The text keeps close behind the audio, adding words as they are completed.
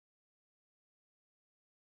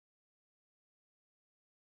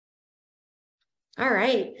All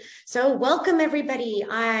right. So welcome, everybody.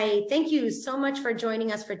 I thank you so much for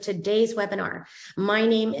joining us for today's webinar. My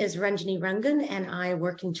name is Ranjini Rangan, and I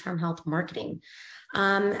work in CharmHealth Marketing.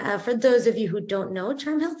 For those of you who don't know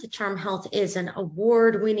CharmHealth is an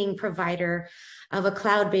award-winning provider of a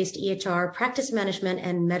cloud-based EHR, practice management,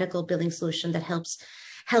 and medical billing solution that helps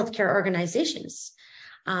healthcare organizations.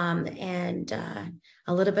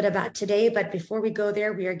 A little bit about today, but before we go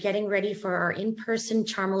there, we are getting ready for our in-person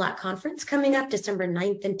CharmAbout conference coming up December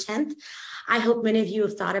 9th and 10th. I hope many of you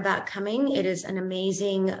have thought about coming. It is an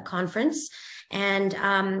amazing conference.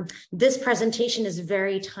 And this presentation is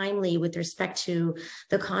very timely with respect to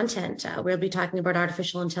the content. We'll be talking about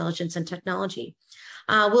artificial intelligence and technology.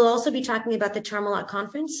 We'll also be talking about the CharmAbout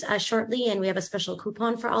conference shortly, and we have a special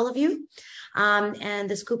coupon for all of you. And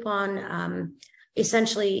this coupon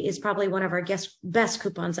essentially is probably one of our best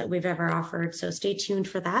coupons that we've ever offered. So stay tuned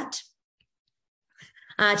for that.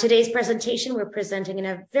 Today's presentation, we're presenting in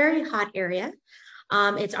a very hot area.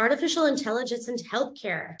 It's artificial intelligence in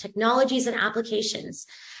healthcare, technologies and applications.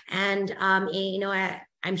 And,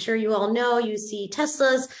 I'm sure you all know, you see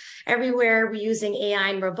Teslas everywhere. We're using AI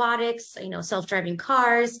and robotics, self-driving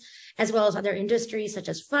cars, as well as other industries such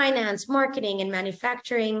as finance, marketing, and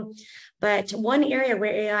manufacturing. But one area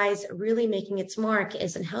where AI is really making its mark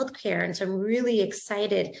is in healthcare. And so I'm really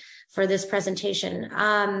excited for this presentation.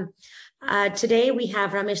 Today we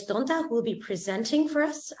have Ramesh Donta, who will be presenting for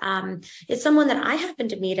us. It's someone that I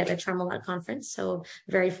happened to meet at a CharmAbout conference, so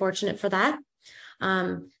very fortunate for that.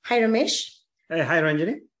 Hi, Ramesh. Hey, hi,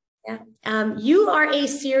 Ranjini. Yeah. You are a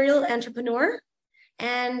serial entrepreneur,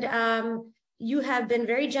 and you have been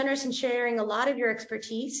very generous in sharing a lot of your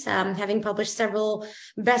expertise, having published several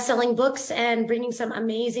best-selling books and bringing some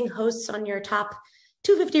amazing hosts on your top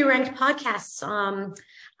 250 ranked podcasts.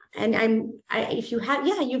 And I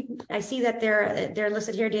see that they're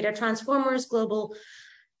listed here: Data Transformers, Global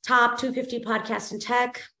Top 250 Podcasts in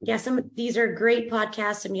Tech. Yeah, these are great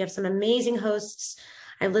podcasts, and you have some amazing hosts.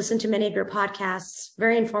 I've listened to many of your podcasts,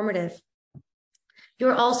 very informative.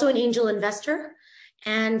 You're also an angel investor,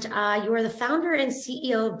 and you are the founder and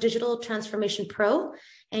CEO of Digital Transformation Pro,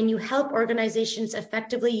 and you help organizations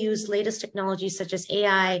effectively use latest technologies such as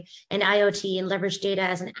AI and IoT and leverage data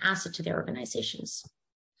as an asset to their organizations.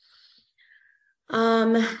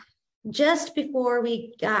 Just before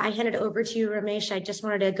I hand it over to you, Ramesh, I just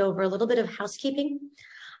wanted to go over a little bit of housekeeping.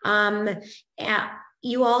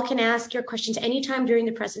 You all can ask your questions anytime during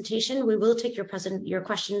the presentation. We will take your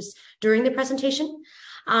questions during the presentation.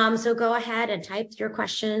 So go ahead and type your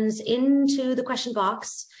questions into the question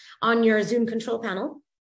box on your Zoom control panel,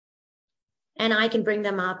 and I can bring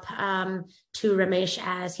them up to Ramesh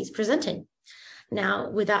as he's presenting. Now,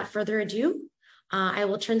 without further ado, I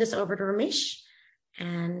will turn this over to Ramesh.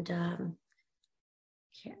 And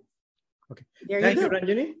okay. Thank you,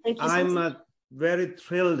 Ranjini. Thank you. I'm very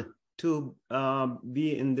thrilled to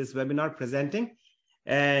be in this webinar presenting.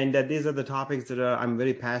 And these are the topics that I'm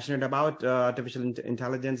very passionate about, artificial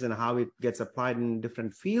intelligence and how it gets applied in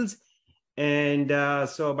different fields. And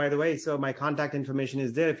so, by the way, my contact information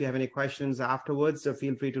is there. If you have any questions afterwards, so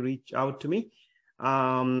feel free to reach out to me.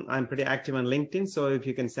 I'm pretty active on LinkedIn, so if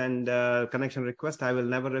you can send a connection request, I will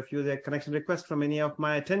never refuse a connection request from any of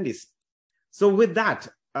my attendees. So with that,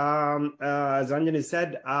 as Ranjini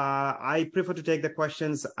said, I prefer to take the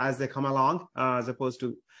questions as they come along, as opposed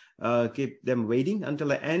to keep them waiting until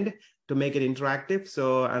the end to make it interactive.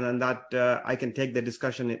 So, and then that I can take the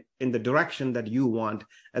discussion in the direction that you want,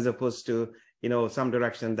 as opposed to, some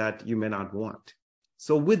direction that you may not want.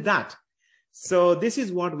 So with that, so this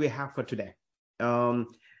is what we have for today.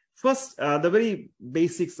 First, the very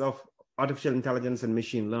basics of artificial intelligence and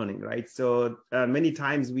machine learning, right? So many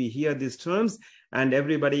times we hear these terms and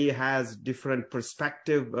everybody has different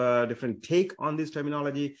perspective, different take on this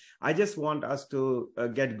terminology. I just want us to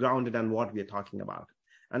get grounded on what we are talking about.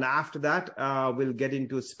 And after that, we'll get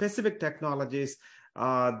into specific technologies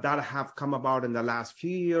that have come about in the last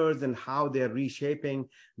few years and how they're reshaping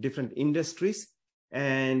different industries,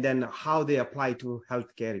 and then how they apply to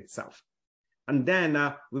healthcare itself. And then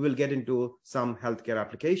we will get into some healthcare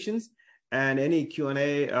applications, and any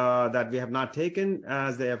Q&A that we have not taken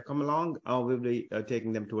as they have come along, we'll be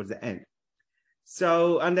taking them towards the end.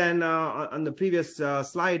 So, and then on the previous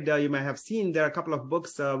slide, you may have seen there are a couple of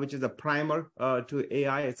books, which is a primer to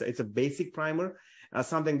AI. It's a basic primer,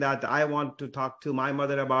 something that I want to talk to my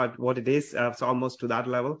mother about what it is. So almost to that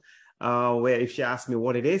level. Where if she asks me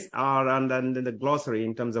what it is, and then the glossary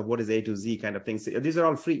in terms of what is A to Z kind of things. These are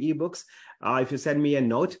all free ebooks. If you send me a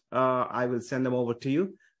note, I will send them over to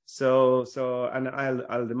you. And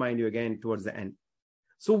I'll remind you again towards the end.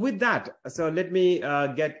 So with that, so let me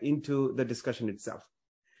get into the discussion itself.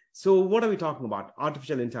 So what are we talking about?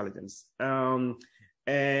 Artificial intelligence. So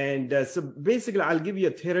basically, I'll give you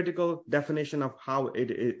a theoretical definition of how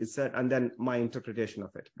it is said, and then my interpretation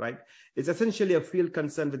of it, right? It's essentially a field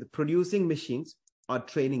concerned with producing machines or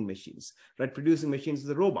training machines, right? Producing machines are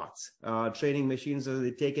the robots. Training machines,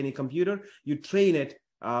 they take any computer, you train it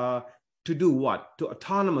to do what? To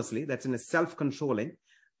autonomously, that's in a self-controlling,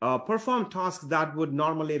 perform tasks that would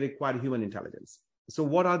normally require human intelligence. So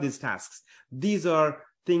what are these tasks? These are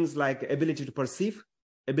things like ability to perceive,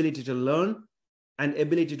 ability to learn, and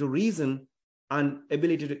ability to reason, and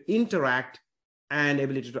ability to interact, and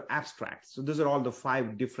ability to abstract. So those are all the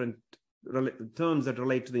 5 different terms that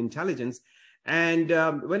relate to the intelligence. And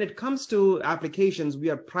when it comes to applications, we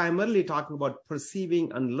are primarily talking about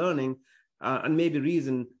perceiving and learning and maybe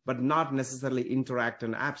reason, but not necessarily interact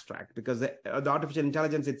and abstract, because the artificial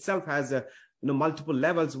intelligence itself has multiple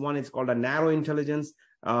levels. One is called a narrow intelligence,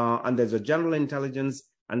 and there's a general intelligence,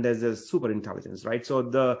 and there's a super intelligence, right? So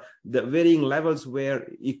the varying levels were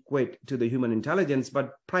equate to the human intelligence,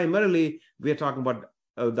 but primarily we're talking about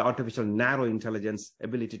the artificial narrow intelligence,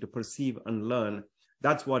 ability to perceive and learn.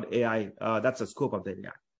 That's what AI, that's the scope of the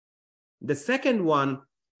AI. The second one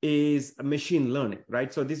is machine learning,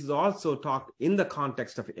 right? So this is also talked in the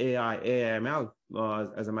context of AI, AML,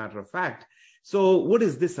 as a matter of fact. So what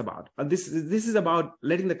is this about? This is about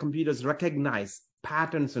letting the computers recognize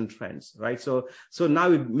patterns and trends, right? So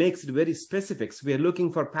now it makes it very specific. So we are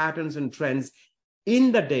looking for patterns and trends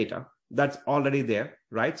in the data that's already there,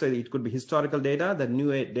 right? So it could be historical data, the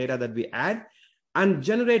new data that we add, and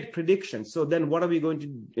generate predictions. So then what are we going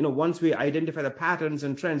to, once we identify the patterns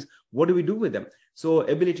and trends, what do we do with them? So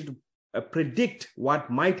ability to predict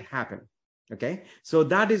what might happen. Okay, so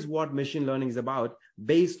that is what machine learning is about,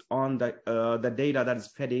 based on the data that is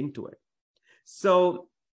fed into it. So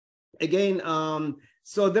again,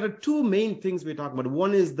 so there are 2 main things we talk about.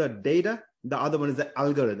 One is the data, the other one is the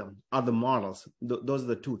algorithm or the models. Those are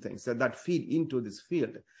the 2 things that feed into this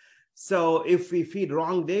field. So if we feed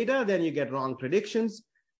wrong data, then you get wrong predictions.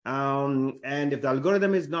 And if the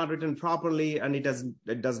algorithm is not written properly and it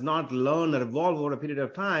does not learn or evolve over a period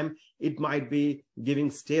of time, it might be giving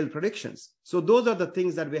stale predictions. So those are the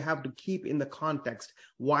things that we have to keep in the context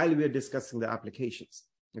while we are discussing the applications.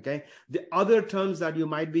 Okay. The other terms that you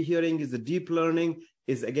might be hearing is the deep learning,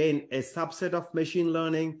 is again a subset of machine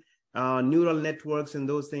learning, neural networks and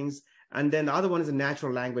those things. And then the other one is the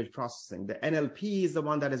natural language processing. The NLP is the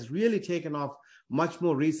one that has really taken off much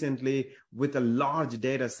more recently, with the large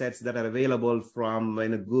data sets that are available from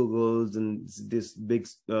Google's and these big,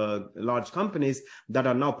 large companies that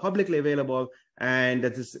are now publicly available. And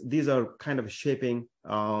these are kind of shaping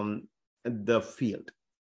the field.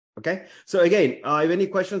 Okay. So again, if any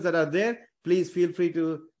questions that are there, please feel free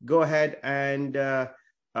to go ahead and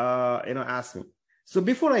ask me. So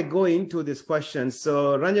before I go into this question,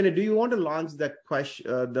 so Ranjani, do you want to launch that question,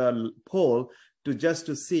 the poll,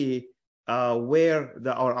 to see where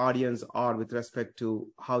our audience are with respect to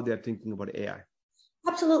how they're thinking about AI?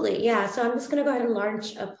 Absolutely, yeah. So I'm just going to go ahead and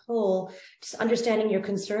launch a poll, just understanding your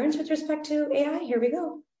concerns with respect to AI. Here we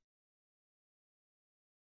go.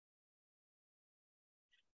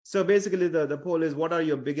 So basically the poll is, what are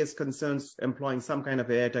your biggest concerns employing some kind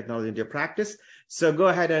of AI technology into your practice? So go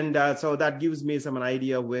ahead and so that gives me some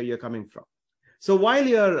idea where you're coming from. So while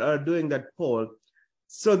you're doing that poll,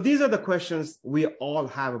 so these are the questions we all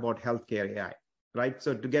have about healthcare AI, right?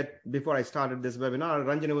 So before I started this webinar,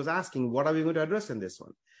 Ranjani was asking, what are we going to address in this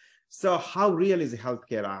one? So how real is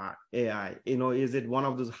healthcare AI? Is it one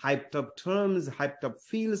of those hyped up terms, hyped up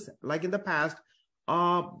fields like in the past,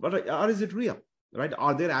 or is it real? Right?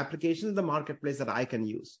 Are there applications in the marketplace that I can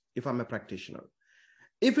use if I'm a practitioner?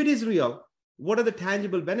 If it is real, what are the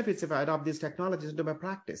tangible benefits if I adopt these technologies into my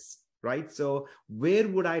practice, right? So where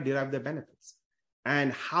would I derive the benefits?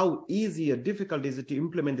 And how easy or difficult is it to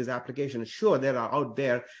implement this application? Sure, they are out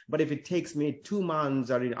there, but if it takes me 2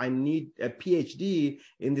 months or I need a PhD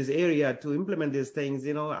in this area to implement these things,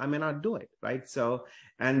 I may not do it, right? So,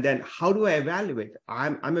 and then how do I evaluate?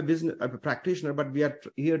 I'm a practitioner, but we are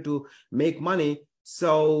here to make money.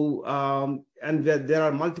 So, and there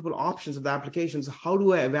are multiple options of the applications. How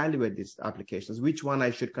do I evaluate these applications? Which one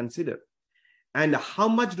I should consider? And how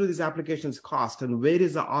much do these applications cost? And where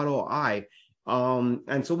is the ROI?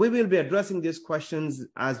 And so we will be addressing these questions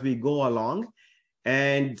as we go along.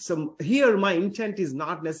 And so here, my intent is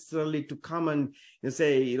not necessarily to come and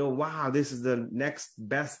say, wow, this is the next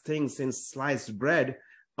best thing since sliced bread.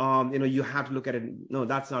 You have to look at it. No,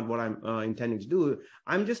 that's not what I'm intending to do.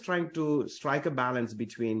 I'm just trying to strike a balance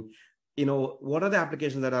between, what are the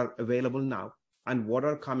applications that are available now? and what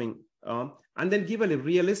are coming, and then give a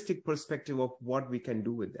realistic perspective of what we can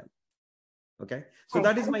do with them. Okay, so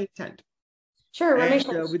that is my intent. Sure, Ramesh.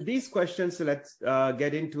 And with these questions, let's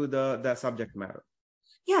get into the subject matter.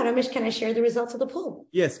 Yeah, Ramesh, can I share the results of the poll?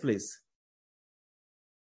 Yes, please.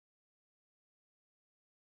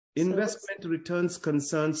 Investment returns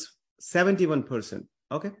concerns 71%.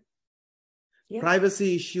 Okay. Yep.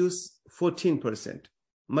 Privacy issues 14%.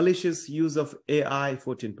 Malicious use of AI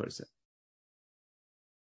 14%.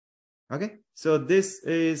 Okay. So this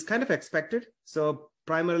is kind of expected. So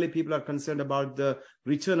primarily people are concerned about the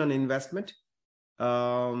return on investment.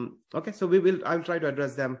 Okay. So I'll try to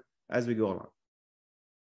address them as we go along.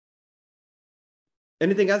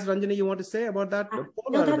 Anything else, Ranjani, you want to say about that?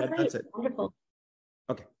 No, that's it. Wonderful.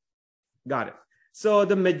 Okay. Got it. So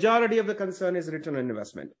the majority of the concern is return on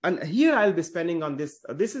investment. And here I'll be spending on this.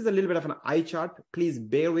 This is a little bit of an eye chart. Please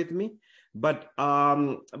bear with me. But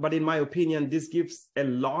in my opinion, this gives a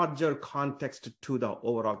larger context to the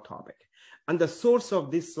overall topic. And the source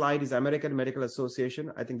of this slide is American Medical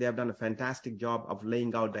Association. I think they have done a fantastic job of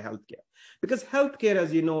laying out the healthcare. Because healthcare,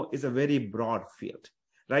 as you know, is a very broad field,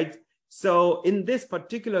 right? So in this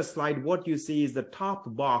particular slide, what you see is the top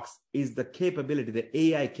box is the capability, the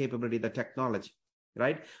AI capability, the technology,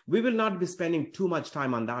 right? We will not be spending too much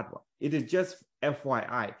time on that one. It is just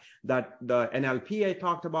FYI that the NLP I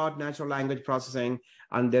talked about, natural language processing,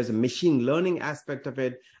 and there's a machine learning aspect of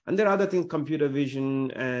it. And there are other things, computer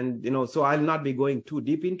vision, and, so I'll not be going too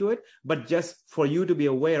deep into it, but just for you to be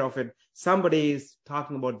aware of it, somebody is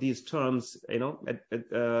talking about these terms, at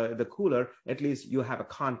the cooler, at least you have a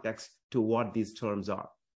context to what these terms are,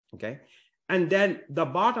 okay? And then the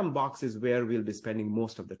bottom box is where we'll be spending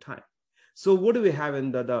most of the time. So what do we have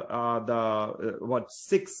in the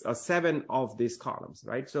 6 or 7 of these columns,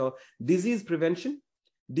 right? So disease prevention,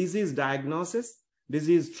 disease diagnosis,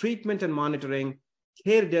 disease treatment and monitoring,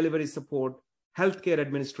 care delivery support, healthcare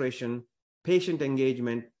administration, patient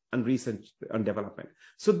engagement, and research and development.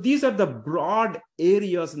 So these are the broad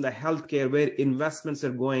areas in the healthcare where investments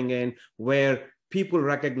are going in, where people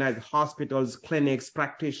recognize hospitals, clinics,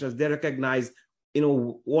 practitioners, they recognize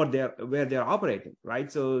where they're operating,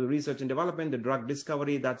 right? So research and development, the drug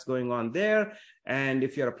discovery that's going on there. And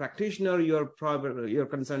if you're a practitioner, you're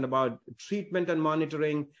concerned about treatment and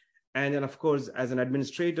monitoring. And then of course, as an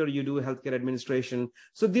administrator, you do healthcare administration.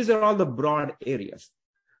 So these are all the broad areas.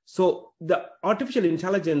 So the artificial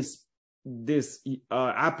intelligence, these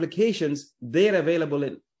applications, they're available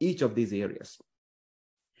in each of these areas.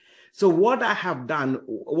 So what I have done,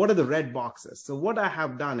 what are the red boxes? So what I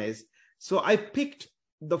have done is, so I picked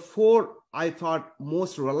the 4 I thought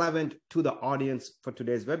most relevant to the audience for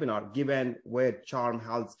today's webinar, given where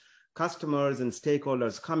CharmHealth's customers and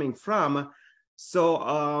stakeholders coming from. So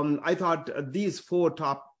I thought these 4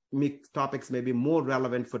 topics may be more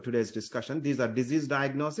relevant for today's discussion. These are disease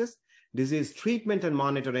diagnosis, disease treatment and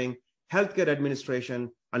monitoring, healthcare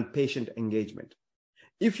administration, and patient engagement.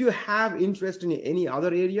 If you have interest in any other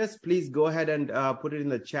areas, please go ahead and put it in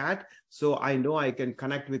the chat so I know I can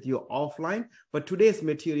connect with you offline. But today's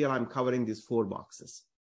material, I'm covering these 4 boxes.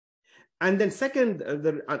 And then second,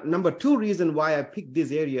 the number 2 reason why I picked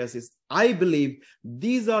these areas is I believe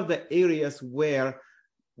these are the areas where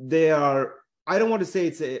they are, I don't want to say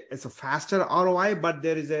it's a faster ROI, but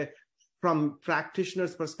there is from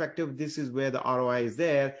practitioners' perspective, this is where the ROI is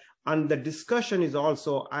there. And the discussion is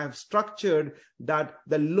also, I have structured that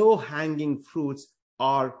the low-hanging fruits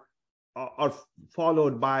are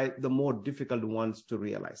followed by the more difficult ones to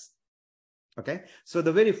realize. Okay, so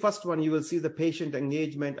the very first one, you will see the patient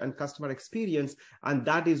engagement and customer experience, and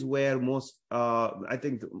that is where most, I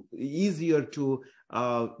think, easier to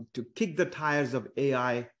kick the tires of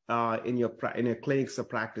AI in your clinics or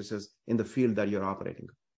practices in the field that you're operating.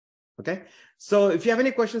 Okay, so if you have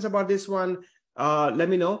any questions about this one, let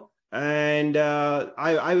me know. And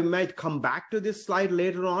I might come back to this slide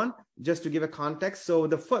later on just to give a context. So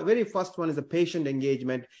the very first one is the patient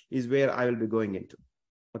engagement is where I will be going into.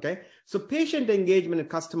 Okay, so patient engagement and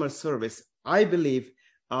customer service, I believe,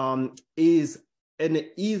 is an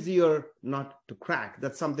easier nut to crack.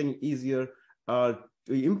 That's something easier to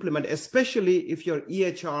implement, especially if your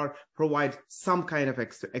EHR provides some kind of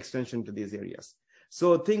extension to these areas.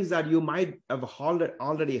 So things that you might have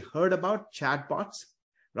already heard about, chatbots,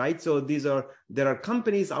 right? So there are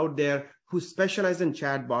companies out there who specialize in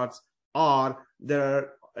chatbots, or there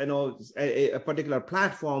are, a particular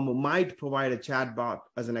platform might provide a chatbot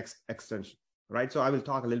as an extension, right? So I will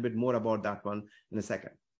talk a little bit more about that one in a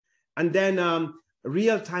second. And then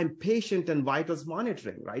real-time patient and vitals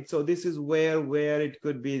monitoring, right? So this is where it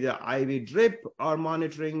could be the IV drip or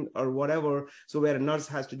monitoring or whatever. So where a nurse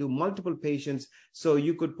has to do multiple patients. So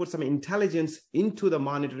you could put some intelligence into the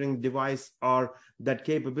monitoring device or that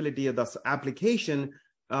capability of the application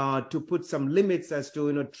to put some limits as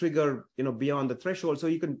to, trigger, beyond the threshold. So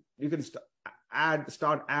you can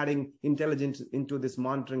start adding intelligence into this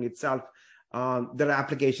monitoring itself. There are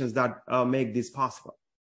applications that make this possible.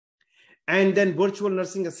 And then virtual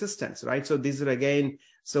nursing assistants, right? So these are again,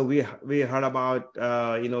 so we heard about,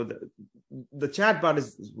 the chatbot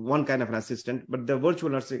is one kind of an assistant, but the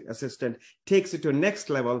virtual nursing assistant takes it to a next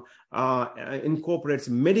level, incorporates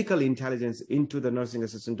medical intelligence into the nursing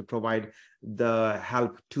assistant to provide the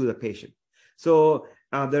help to the patient. So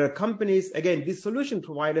there are companies, again, these solution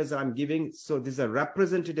providers that I'm giving, so this is a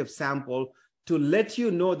representative sample to let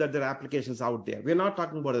you know that there are applications out there. We're not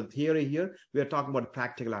talking about a theory here. We are talking about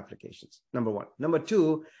practical applications, number one. Number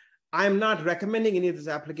two, I'm not recommending any of these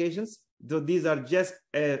applications, though these are just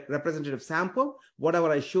a representative sample.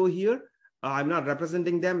 Whatever I show here, I'm not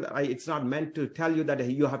representing them. It's not meant to tell you that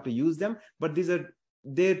you have to use them, but these are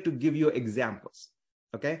there to give you examples.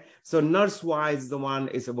 Okay, so NurseWise, the one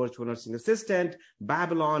is a virtual nursing assistant.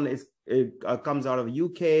 Babylon comes out of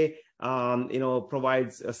UK.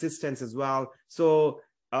 Provides assistance as well. So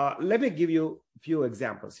let me give you a few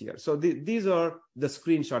examples here. So these are the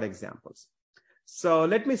screenshot examples. So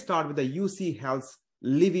let me start with the UC Health's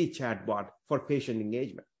Livy chatbot for patient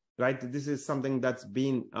engagement, right? This is something that's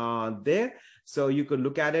been there. So you could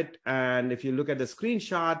look at it. And if you look at the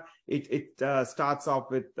screenshot, it starts off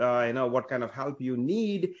with, what kind of help you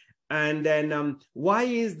need. And then why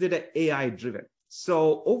is it AI driven?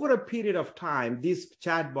 So over a period of time, these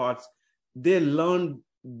chatbots, they learn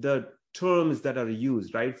the terms that are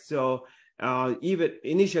used, right? So even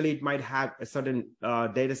initially, it might have a certain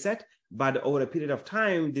data set, but over a period of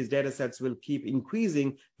time, these data sets will keep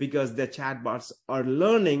increasing because the chatbots are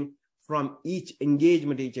learning from each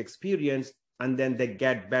engagement, each experience, and then they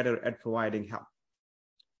get better at providing help.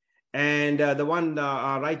 And the one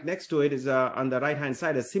right next to it is on the right-hand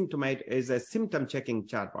side, a Symptomate is a symptom checking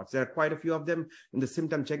chatbots. There are quite a few of them in the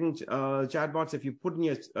symptom checking chatbots. If you put in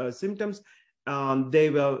your symptoms, they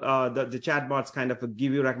will, the chatbots kind of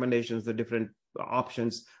give you recommendations, the different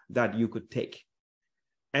options that you could take.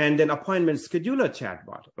 And then appointment scheduler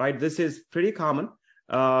chatbot, right? This is pretty common.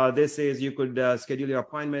 This is, you could schedule your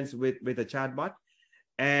appointments with a chatbot.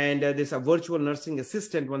 And there's a virtual nursing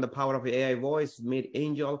assistant when the power of AI voice made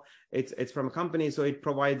Angel. It's from a company, so it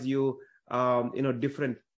provides you,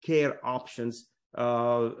 different care options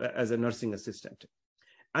as a nursing assistant.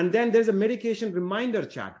 And then there's a medication reminder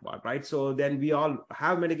chatbot, right? So then we all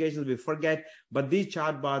have medications, we forget, but these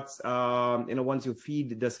chatbots, once you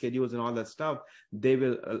feed the schedules and all that stuff, they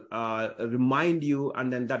will remind you,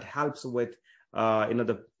 and then that helps with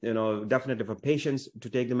definitely for patients to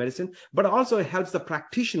take the medicine, but also it helps the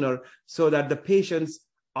practitioner so that the patients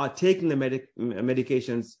are taking the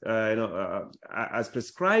medications, as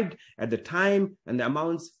prescribed at the time and the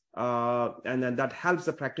amounts, and then that helps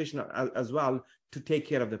the practitioner as well to take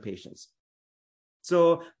care of the patients.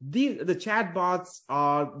 So the chatbots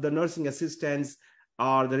are the nursing assistants,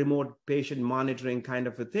 are the remote patient monitoring kind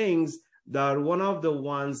of things. They're one of the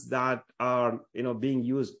ones that are being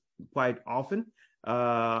used quite often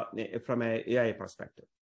from an AI perspective.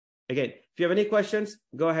 Again, if you have any questions,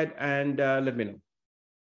 go ahead and let me know.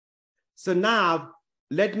 So now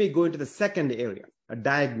let me go into the second area,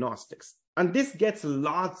 diagnostics. And this gets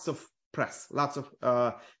lots of press, lots of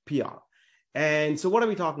PR. And so what are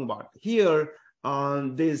we talking about? Here,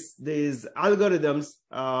 these algorithms,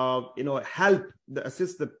 help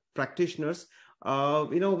assist the practitioners,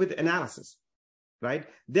 with analysis. Right?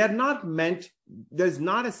 They're not meant, there's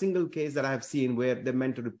not a single case that I've seen where they're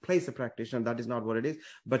meant to replace a practitioner. That is not what it is,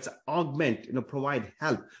 but augment, provide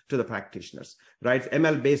help to the practitioners, right?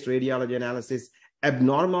 ML-based radiology analysis,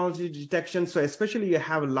 abnormality detection. So especially you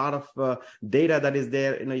have a lot of data that is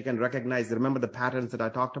there, you can remember the patterns that I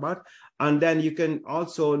talked about. And then you can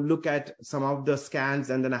also look at some of the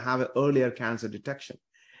scans and then have an earlier cancer detection.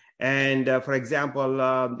 And for example,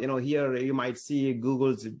 here you might see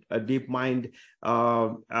Google's DeepMind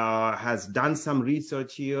has done some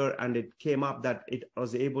research here, and it came up that it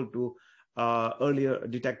was able to earlier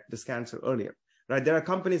detect this cancer earlier. Right? There are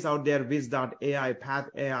companies out there, Viz.ai, Path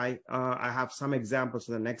AI. I have some examples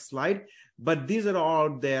in the next slide, but these are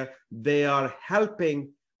all out there. They are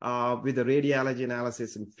helping with the radiology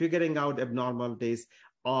analysis and figuring out abnormalities,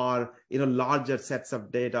 or larger sets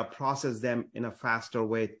of data, process them in a faster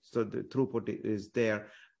way so the throughput is there.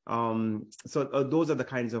 Those are the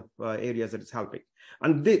kinds of areas that it's helping.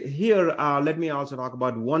 And here, let me also talk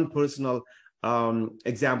about one personal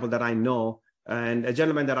example that I know, and a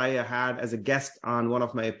gentleman that I had as a guest on one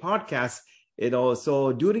of my podcasts.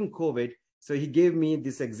 So during COVID, so he gave me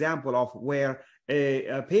this example of where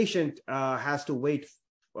a patient has to wait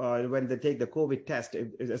when they take the COVID test,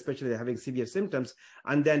 especially having severe symptoms,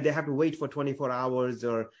 and then they have to wait for 24 hours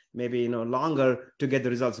or maybe longer to get the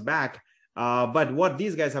results back. But what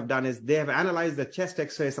these guys have done is they have analyzed the chest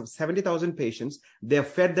x-rays of 70,000 patients. They have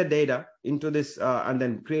fed the data into this and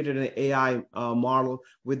then created an AI model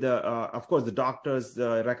with the, of course, the doctor's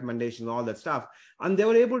recommendations, all that stuff. And they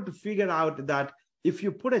were able to figure out that if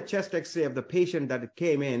you put a chest x-ray of the patient that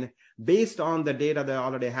came in based on the data they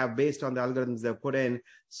already have, based on the algorithms they've put in,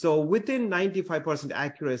 so within 95%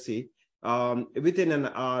 accuracy, within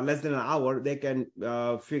less than an hour, they can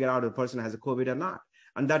figure out if the person has a COVID or not.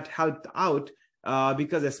 And that helped out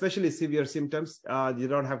because especially severe symptoms, you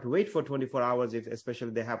don't have to wait for 24 hours,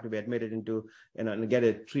 especially they have to be admitted into and get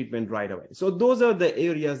a treatment right away. So those are the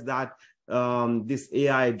areas that these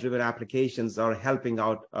AI-driven applications are helping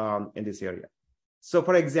out in this area. So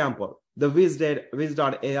for example, the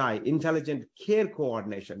Wiz.ai, intelligent care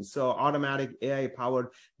coordination. So automatic AI-powered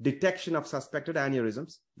detection of suspected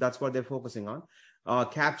aneurysms. That's what they're focusing on.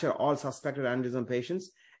 Capture all suspected aneurysm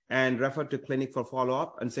patients and refer to clinic for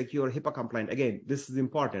follow-up and secure HIPAA compliant. Again, this is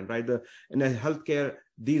important, right? In the healthcare,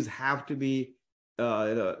 these have to be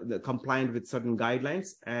compliant with certain guidelines,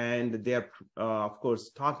 and they're, of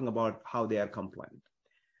course, talking about how they are compliant.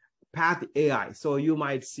 Path AI. So you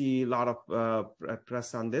might see a lot of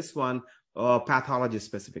press on this one, pathology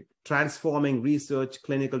specific, transforming research,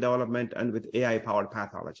 clinical development, and with AI-powered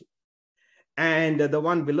pathology. And the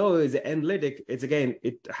one below is analytic. It's again,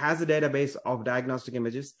 it has a database of diagnostic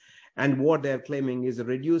images. And what they're claiming is a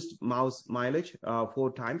reduced mouse mileage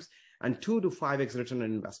 4 times and 2 to 5x return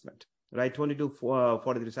on investment, right? 20 to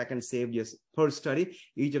 43 seconds saved just per study.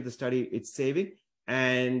 Each of the study it's saving.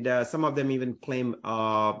 And some of them even claim,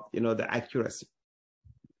 the accuracy.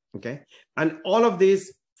 Okay. And all of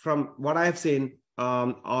these, from what I've seen,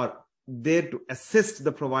 are there to assist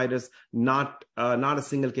the providers, not a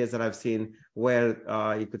single case that I've seen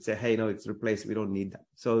where you could say, hey, no, it's replaced. We don't need that.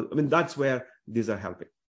 So, I mean, that's where these are helping.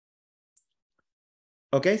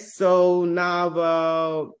 Okay, so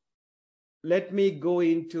now let me go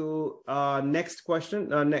into next question,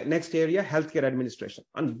 next area, healthcare administration.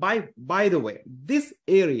 And by the way, this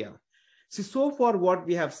area, see, so far what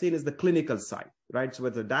we have seen is the clinical side, right? So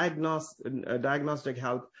whether diagnostic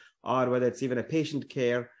health or whether it's even a patient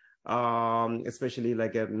care, especially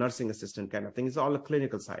like a nursing assistant kind of thing, it's all a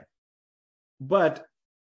clinical side. But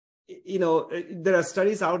there are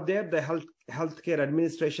studies out there, the healthcare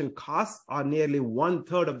administration costs are nearly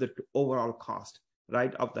 1/3 of the overall cost,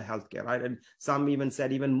 right, of the healthcare, right? And some even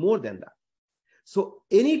said even more than that. So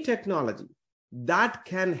any technology that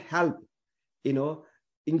can help,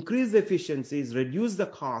 increase the efficiencies, reduce the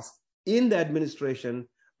cost in the administration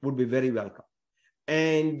would be very welcome.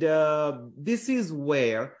 And this is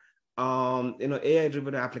where,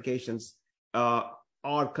 AI-driven applications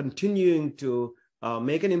are continuing to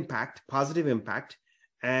make an impact, positive impact.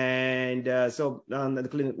 And so on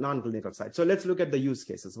the non-clinical side. So let's look at the use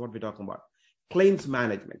cases, what we're talking about. Claims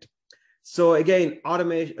management. So again,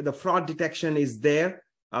 automation, the fraud detection is there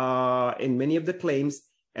in many of the claims.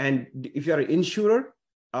 And if you're an insurer,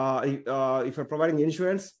 if you're providing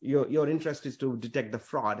insurance, your interest is to detect the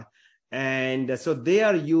fraud. And so they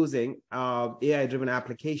are using AI-driven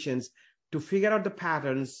applications to figure out the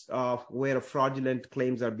patterns of where fraudulent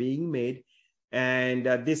claims are being made. And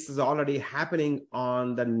this is already happening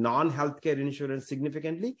on the non-healthcare insurance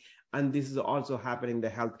significantly. And this is also happening in the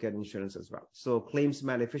healthcare insurance as well. So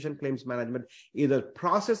efficient claims management, either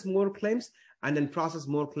process more claims and then process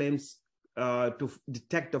more claims to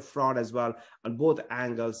detect the fraud as well on both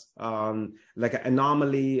angles, like an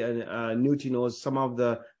anomaly and neutrinos. Some of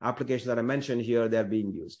the applications that I mentioned here, they're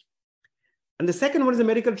being used. And the second one is the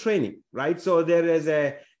medical training, right? So there is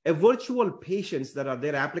a virtual patients that are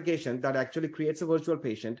their application that actually creates a virtual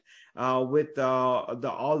patient with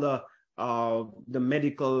all the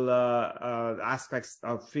medical aspects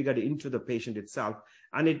are figured into the patient itself,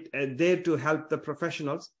 and it there to help the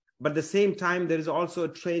professionals. But at the same time, there is also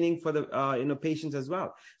training for the patients as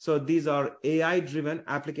well. So these are AI-driven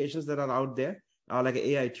applications that are out there, like an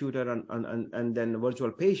AI tutor and then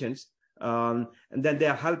virtual patients, and then they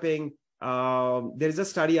are helping. There is a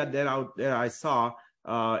study out there I saw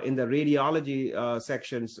in the radiology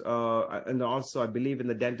sections, and also I believe in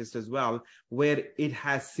the dentist as well, where it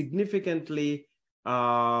has significantly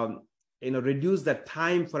reduce the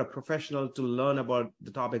time for a professional to learn about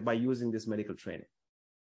the topic by using this medical training.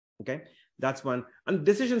 Okay, that's one. And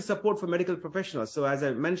decision support for medical professionals. So as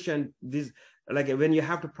I mentioned, these, like when you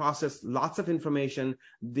have to process lots of information,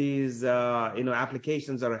 these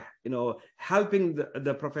applications are helping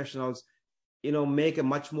the professionals make a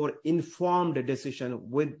much more informed decision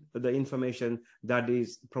with the information that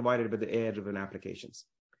is provided by the AI-driven applications.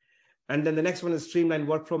 And then the next one is streamlined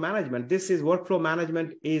workflow management. This is workflow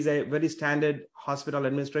management is a very standard hospital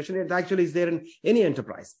administration. It actually is there in any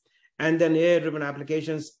enterprise. And then AI-driven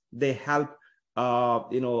applications, they help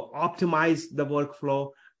optimize the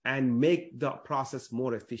workflow and make the process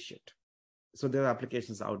more efficient. So there are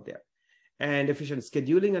applications out there. And efficient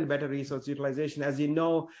scheduling and better resource utilization. As you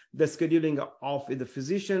know, the scheduling of the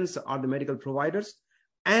physicians or the medical providers,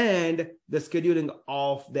 and the scheduling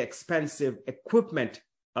of the expensive equipment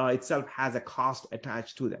itself has a cost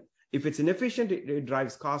attached to them. If it's inefficient, it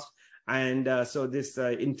drives cost. And so this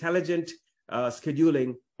intelligent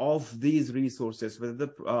scheduling of these resources, whether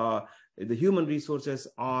the human resources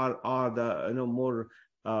or the more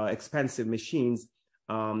expensive machines,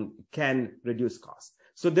 can reduce costs.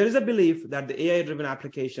 So there is a belief that the AI-driven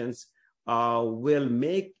applications will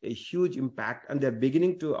make a huge impact, and they're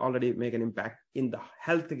beginning to already make an impact in the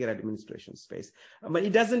healthcare administration space. But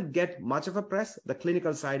it doesn't get much of a press. The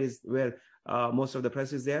clinical side is where most of the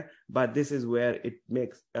press is there, but this is where it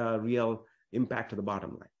makes a real impact to the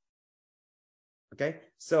bottom line. Okay,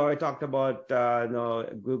 so I talked about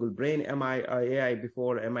Google Brain AI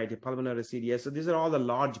before, MIT Pulmonary CDS. So these are all the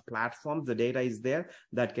large platforms. The data is there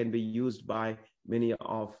that can be used by many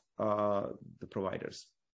of the providers.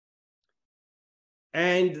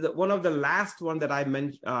 And one of the last one that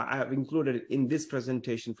I've included in this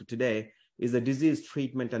presentation for today is the disease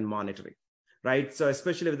treatment and monitoring, right? So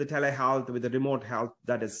especially with the telehealth, with the remote health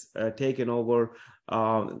that is taken over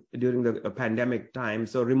during the pandemic time.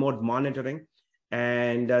 So remote monitoring.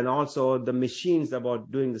 And then also the machines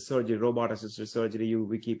about doing the surgery, robot-assisted surgery,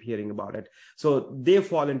 we keep hearing about it. So they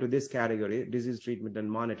fall into this category, disease treatment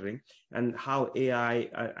and monitoring, and how AI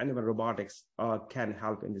and even robotics can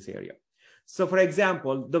help in this area. So for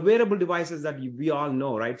example, the wearable devices that we all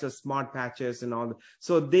know, right? So smart patches and all.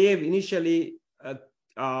 So they've initially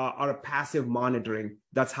are a passive monitoring.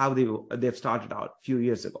 That's how they've started out a few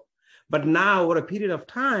years ago. But now over a period of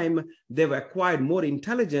time, they've acquired more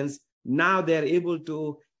intelligence. Now they're able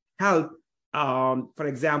to help. For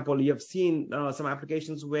example, you have seen some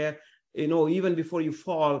applications where, even before you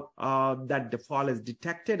fall, that the fall is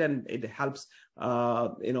detected and it helps,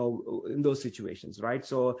 in those situations, right?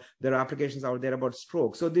 So there are applications out there about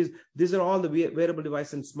stroke. So these are all the wearable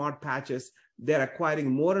devices and smart patches. They're acquiring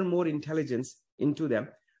more and more intelligence into them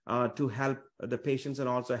to help the patients and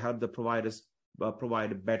also help the providers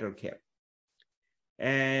provide better care.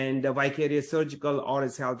 And the vicarious surgical, oral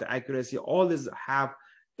health accuracy, all this have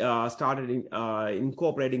started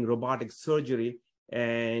incorporating robotic surgery.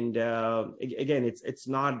 And again, it's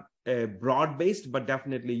not broad-based, but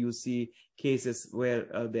definitely you see cases where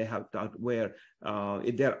they have where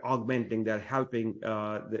they're augmenting, they're helping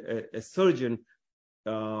a surgeon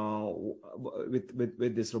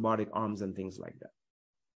with this robotic arms and things like that.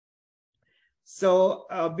 So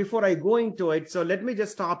before I go into it, so let me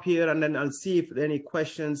just stop here and then I'll see if there are any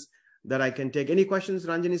questions that I can take. Any questions,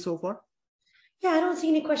 Ranjini, so far? Yeah, I don't see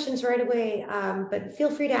any questions right away, but feel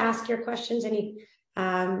free to ask your questions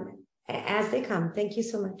as they come. Thank you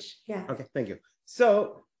so much. Yeah. Okay, thank you.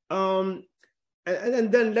 So, and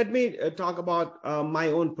then let me talk about my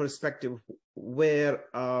own perspective where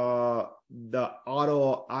the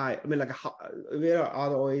ROI, where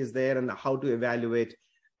ROI is there and how to evaluate.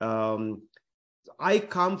 I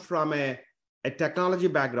come from a technology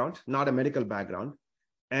background, not a medical background.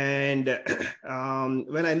 And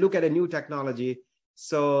when I look at a new technology,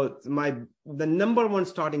 so the number one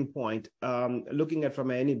starting point, looking at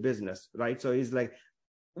from any business, right? So it's like,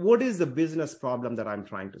 what is the business problem that I'm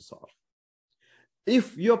trying to solve?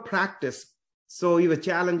 If your practice, so your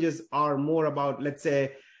challenges are more about, let's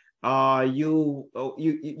say,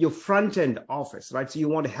 your front-end office, right? So you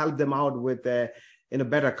want to help them out with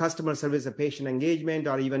better customer service, a patient engagement,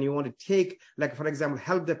 or even you want to take, like, for example,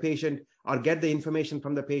 help the patient or get the information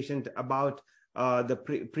from the patient about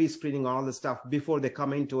the pre-screening, all the stuff before they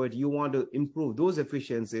come into it. You want to improve those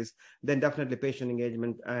efficiencies, then definitely patient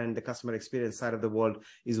engagement and the customer experience side of the world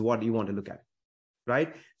is what you want to look at,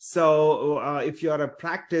 right? So if you are a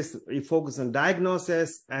practice, you focus on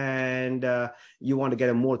diagnosis and you want to get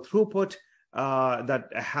a more throughput,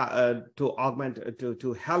 to augment,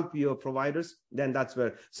 to help your providers, then that's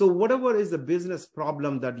where. So whatever is the business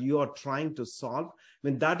problem that you are trying to solve,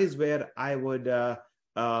 that is where I would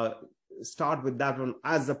start with that one,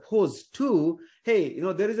 as opposed to, hey,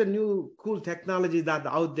 there is a new cool technology that's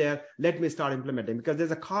out there, let me start implementing, because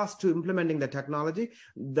there's a cost to implementing the technology.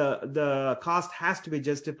 The cost has to be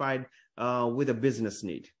justified with a business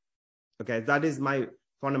need. Okay, that is my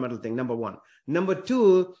fundamental thing, number one. Number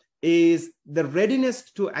two is the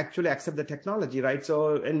readiness to actually accept the technology, right?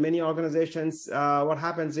 So in many organizations, what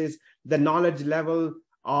happens is the knowledge level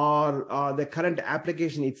or the current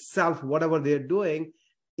application itself, whatever they're doing,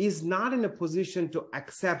 is not in a position to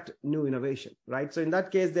accept new innovation, right? So in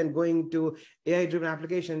that case, then going to AI-driven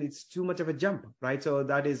application, it's too much of a jump, right? So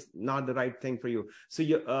that is not the right thing for you. So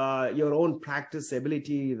your own practice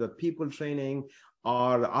ability, the people training,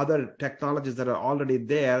 or other technologies that are already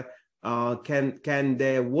there, can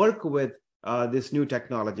they work with these new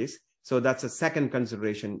technologies? So that's a second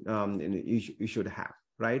consideration you should have,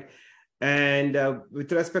 right? And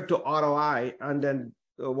with respect to ROI, and then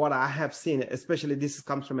what I have seen, especially this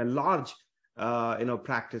comes from a large,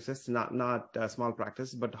 practices, not small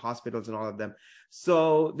practices, but hospitals and all of them.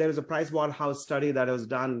 So there is a Pricewaterhouse study that was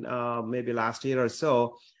done maybe last year or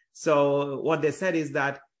so. So what they said is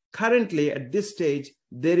that currently at this stage,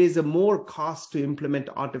 there is a more cost to implement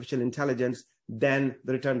artificial intelligence than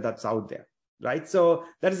the return that's out there. Right? So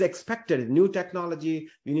that is expected. New technology,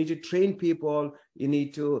 you need to train people,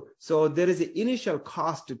 so there is an initial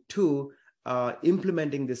cost to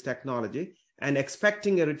implementing this technology, and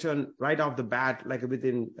expecting a return right off the bat, like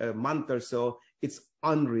within a month or so, it's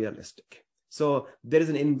unrealistic. So there is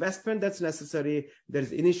an investment that's necessary.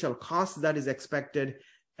 There's initial cost that is expected.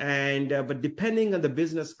 And but depending on the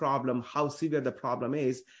business problem, how severe the problem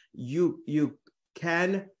is, you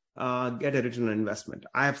can get a return on investment.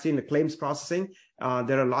 I have seen the claims processing.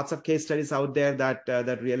 There are lots of case studies out there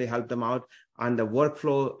that really help them out, and the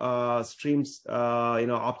workflow streams,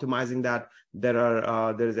 optimizing that.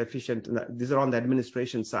 There is efficient. These are on the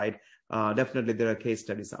administration side. Definitely, there are case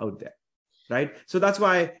studies out there, right? So that's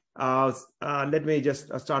why. Let me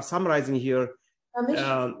just start summarizing here.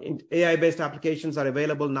 AI-based applications are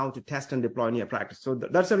available now to test and deploy in your practice. So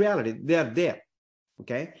that's a reality. They are there.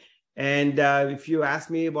 Okay. And if you asked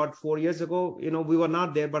me about 4 years ago, we were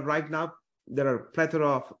not there, but right now there are a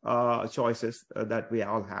plethora of choices that we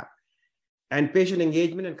all have. And patient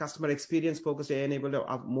engagement and customer experience focused AI-enabled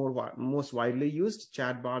are most widely used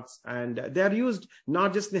chatbots, and they are used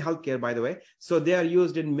not just in healthcare, by the way. So they are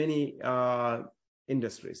used in many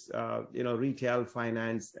industries, retail,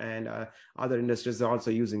 finance, and other industries are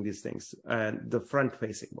also using these things, and the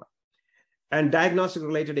front-facing one. And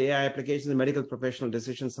diagnostic-related AI applications and medical professional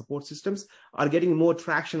decision support systems are getting more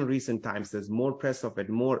traction in recent times. There's more press of it,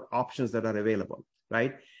 more options that are available,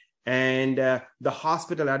 right? And the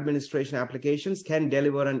hospital administration applications can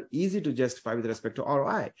deliver an easy to justify with respect to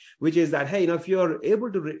ROI, which is that, hey, if you're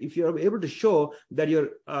able to show that you're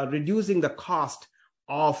reducing the cost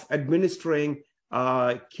of administering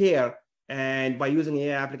care, and by using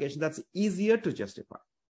AI applications, that's easier to justify.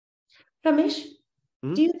 Ramesh,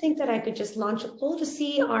 do you think that I could just launch a poll to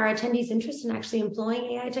see our attendees' interest in actually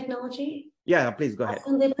employing AI technology? Yeah, please go ahead. How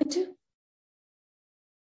soon they'd like to?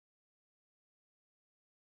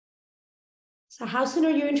 So how soon are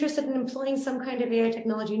you interested in employing some kind of AI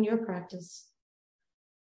technology in your practice?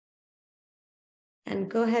 And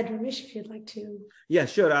go ahead, Ramesh, if you'd like to. Yeah,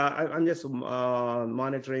 sure. I'm just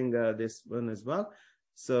monitoring this one as well.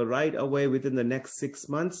 So right away, within the next 6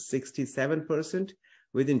 months, 67%.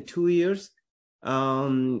 Within 2 years,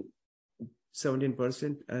 17%,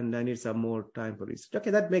 and I need some more time for research. Okay,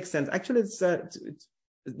 that makes sense. Actually, it's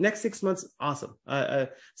next 6 months, awesome.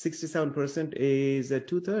 67% is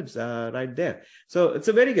 2/3 right there. So it's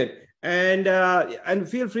a very good. And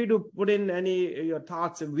feel free to put in your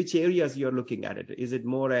thoughts of which areas you're looking at it. Is it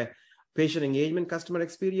more a patient engagement, customer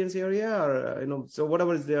experience area, or so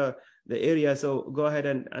whatever is the area. So go ahead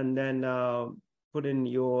and then put in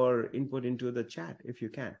your input into the chat if you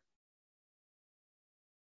can.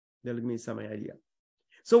 That'll give me some idea.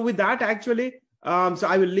 So with that, actually, so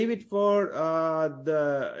I will leave it for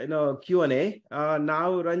the Q&A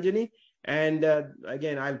now, Ranjini. And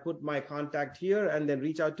again, I'll put my contact here and then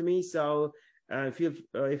reach out to me. So if you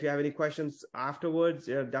have any questions afterwards,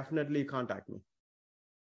 definitely contact me.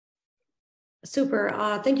 Super.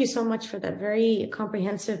 Thank you so much for that very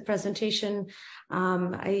comprehensive presentation.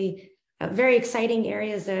 Very exciting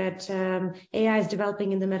areas that AI is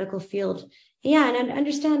developing in the medical field. Yeah, and I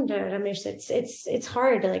understand, Ramesh, it's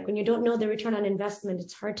hard. Like when you don't know the return on investment,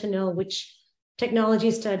 it's hard to know which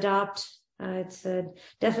technologies to adopt. It's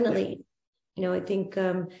definitely, I think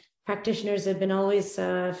practitioners have been always,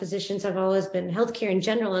 physicians have always been, healthcare in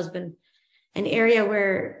general has been an area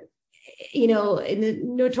where,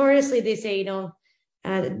 notoriously they say,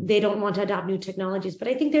 they don't want to adopt new technologies. But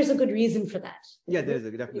I think there's a good reason for that. Yeah, there's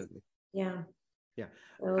definitely. Yeah. Yeah.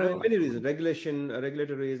 I mean, many reasons,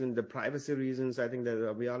 regulatory reasons, the privacy reasons. I think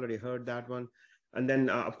that we already heard that one. And then,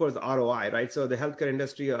 of course, the ROI, right? So the healthcare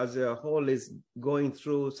industry as a whole is going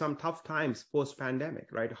through some tough times post-pandemic,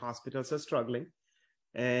 right? Hospitals are struggling.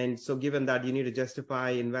 And so given that you need to justify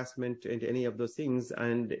investment into any of those things,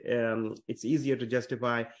 and it's easier to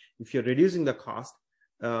justify if you're reducing the cost,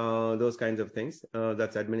 those kinds of things,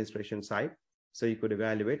 that's administration side. So you could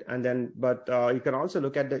evaluate. And then, but you can also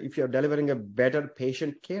look at if you're delivering a better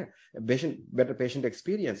patient care, better patient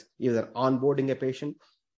experience, either onboarding a patient,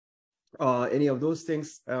 any of those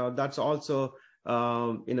things, that's also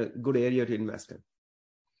in a good area to invest in.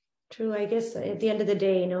 True. I guess at the end of the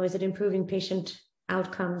day, is it improving patient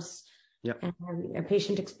outcomes? Yeah. And a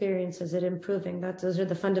patient experience, is it improving? Those are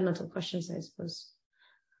the fundamental questions, I suppose.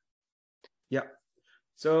 Yeah.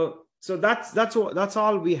 So that's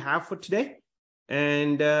all we have for today.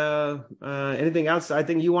 And anything else? I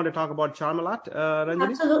think you want to talk about CharmHealth,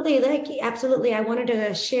 Ranjini? Absolutely. I wanted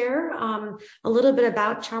to share a little bit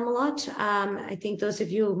about CharmHealth. I think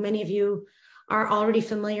many of you are already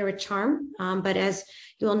familiar with Charm, but as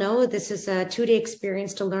you all know, this is a 2-day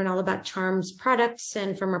experience to learn all about Charm's products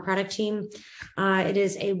and from our product team. It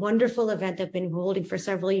is a wonderful event that we've been holding for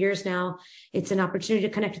several years now. It's an opportunity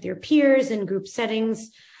to connect with your peers in group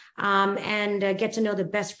settings, and get to know the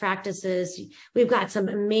best practices. We've got some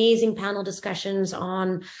amazing panel discussions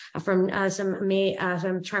from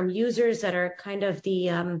some Charm users that are kind of the,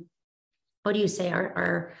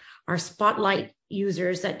 our spotlight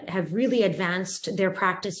users that have really advanced their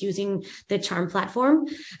practice using the Charm platform.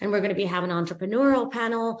 And we're going to be having an entrepreneurial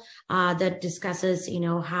panel that discusses,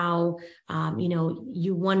 how,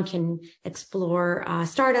 one can explore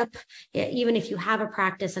startup, even if you have a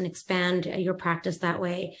practice, and expand your practice that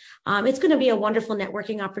way. It's going to be a wonderful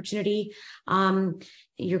networking opportunity.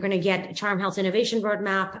 You're going to get CharmHealth's innovation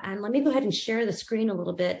roadmap. And let me go ahead and share the screen a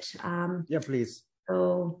little bit. Yeah, please.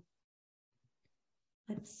 So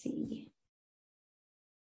let's see.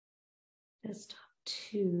 Desktop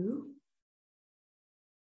 2.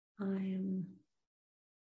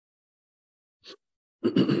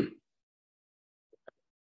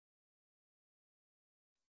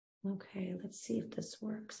 Okay, let's see if this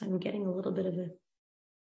works. I'm getting a little bit of a...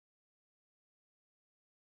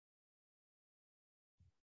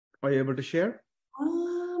 Are you able to share?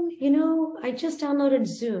 I just downloaded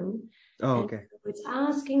Zoom. Oh, okay. It's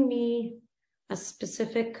asking me a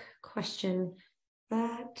specific question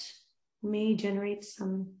that may generate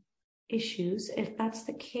some issues. If that's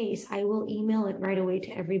the case, I will email it right away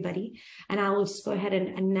to everybody, and I will just go ahead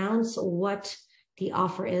and announce what the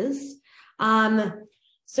offer is.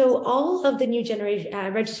 So all of the new generation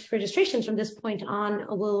registrations from this point on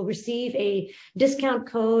will receive a discount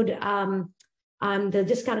code. The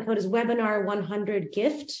discount code is webinar 100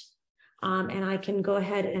 gift. And I can go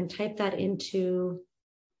ahead and type that into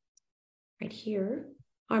right here.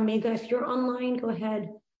 Armega, if you're online, go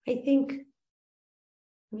ahead. Let me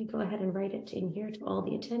go ahead and write it in here to all the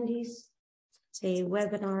attendees. Say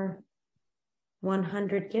webinar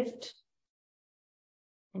 100 gift.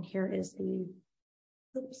 And here is the,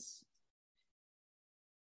 oops.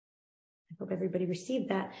 I hope everybody received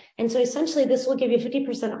that. And so essentially this will give you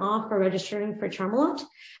 50% off for registering for CharmHealth.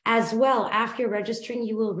 As well, after registering,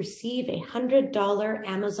 you will receive a $100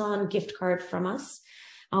 Amazon gift card from us.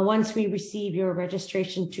 Once we receive your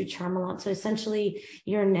registration to CharmHealth. So essentially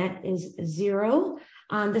your net is $0.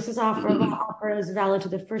 This is offer is valid to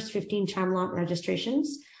the first 15 CharmHealth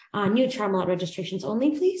registrations, new CharmHealth registrations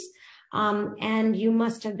only, please. And you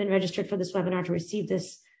must have been registered for this webinar to receive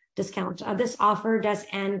this discount. This offer does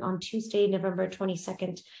end on Tuesday, November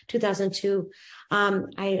 22nd, 2002.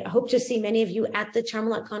 I hope to see many of you at the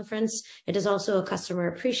CharmHealth conference. It is also a customer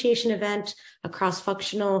appreciation event, a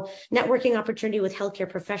cross-functional networking opportunity with healthcare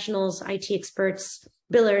professionals, IT experts,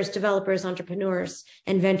 billers, developers, entrepreneurs,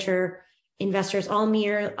 and venture investors. All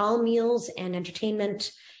meals and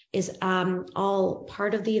entertainment is all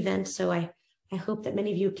part of the event. So I hope that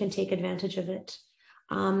many of you can take advantage of it.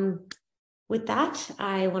 With that,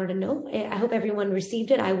 I wanted to know, I hope everyone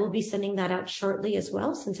received it. I will be sending that out shortly as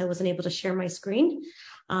well, since I wasn't able to share my screen.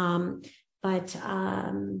 Are there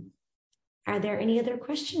any other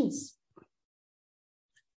questions?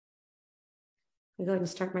 I'll go ahead and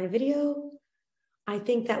start my video. I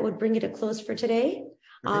think that would bring it to close for today.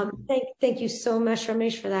 Thank you so much,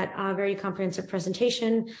 Ramesh, for that very comprehensive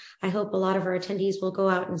presentation. I hope a lot of our attendees will go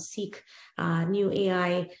out and seek new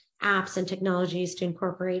AI apps and technologies to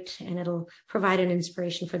incorporate, and it'll provide an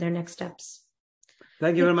inspiration for their next steps.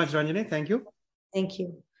 Thank you very much, Ranjini. Thank you. Thank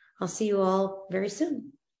you. I'll see you all very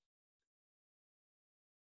soon.